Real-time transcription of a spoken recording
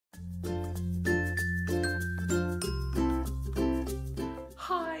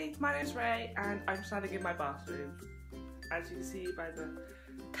X-ray and I'm standing in my bathroom, as you can see by the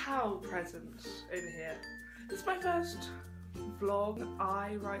towel present in here. This is my first vlog.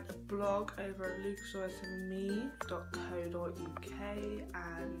 I write a blog over at lucasroyceandme.co.uk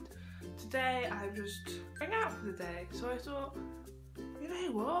and today I'm just going out for the day, so I thought, you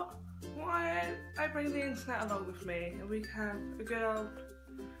know what? Why don't I bring the internet along with me and we can have a good old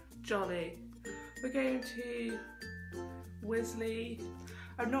jolly. We're going to Wisley.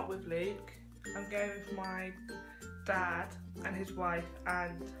 I'm not with Luke, I'm going with my dad and his wife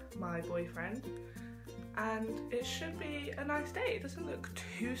and my boyfriend, and it should be a nice day. It doesn't look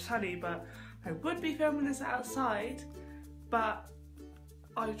too sunny, but I would be filming this outside, but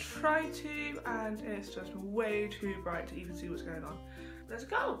I try to and it's just way too bright to even see what's going on. Let's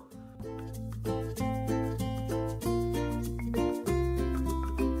go!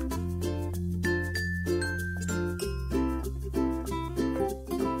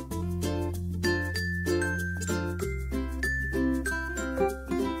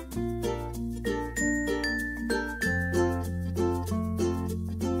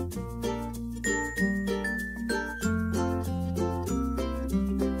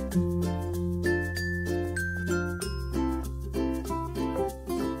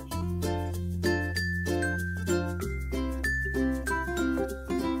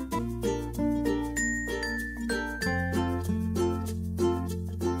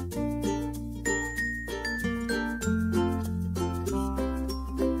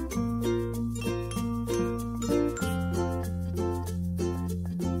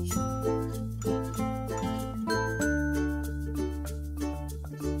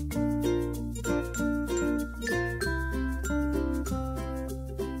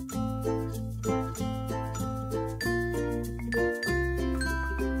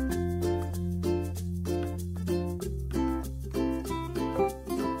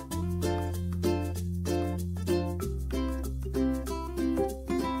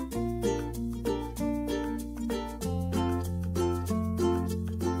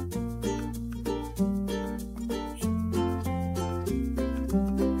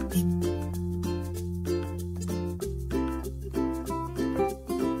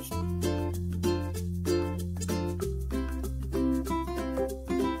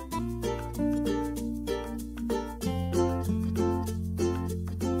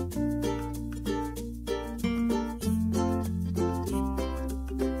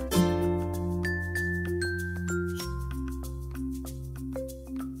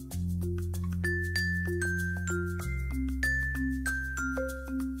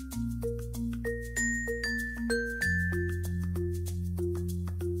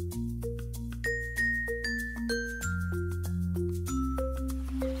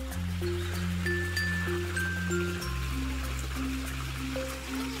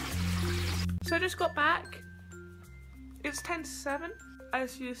 So I just got back. It's 10 to 7.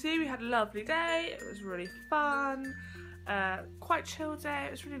 As you see, we had a lovely day. It was really fun. Quite chill day.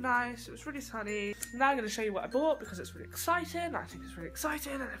 It was really nice. It was really sunny. Now I'm going to show you what I bought because it's really exciting. I think it's really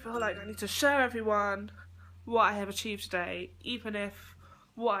exciting and I feel like I need to show everyone what I have achieved today, even if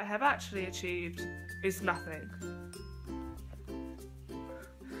what I have actually achieved is nothing.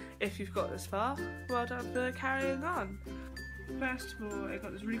 If you've got this far, well done for carrying on. First of all, I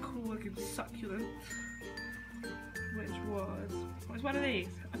got this really cool looking succulent, which was one of these,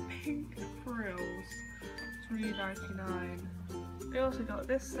 a pink frills. It's $3.99. I also got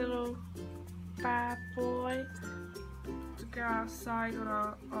this little bad boy to go outside on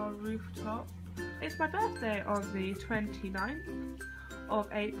our rooftop. It's my birthday on the 29th of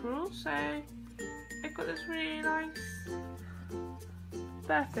April, so I got this really nice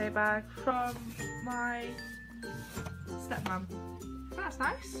birthday bag from my stepmom. That's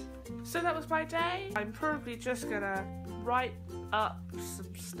nice. So that was my day. I'm probably just gonna write up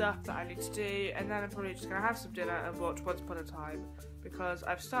some stuff that I need to do, and then I'm probably just gonna have some dinner and watch Once Upon a Time because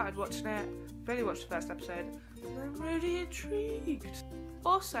I've started watching it. I've only watched the first episode and I'm really intrigued.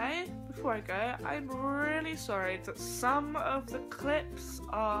 Also, before I go, I'm really sorry that some of the clips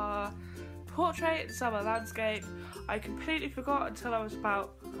are portrait and some are landscape. I completely forgot until I was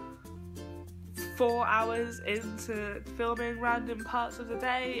about 4 hours into filming random parts of the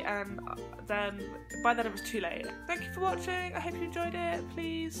day, and then by then it was too late. Thank you for watching. I hope you enjoyed it.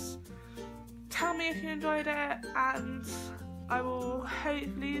 Please tell me if you enjoyed it, and I will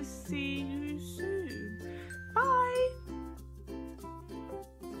hopefully see you soon. Bye!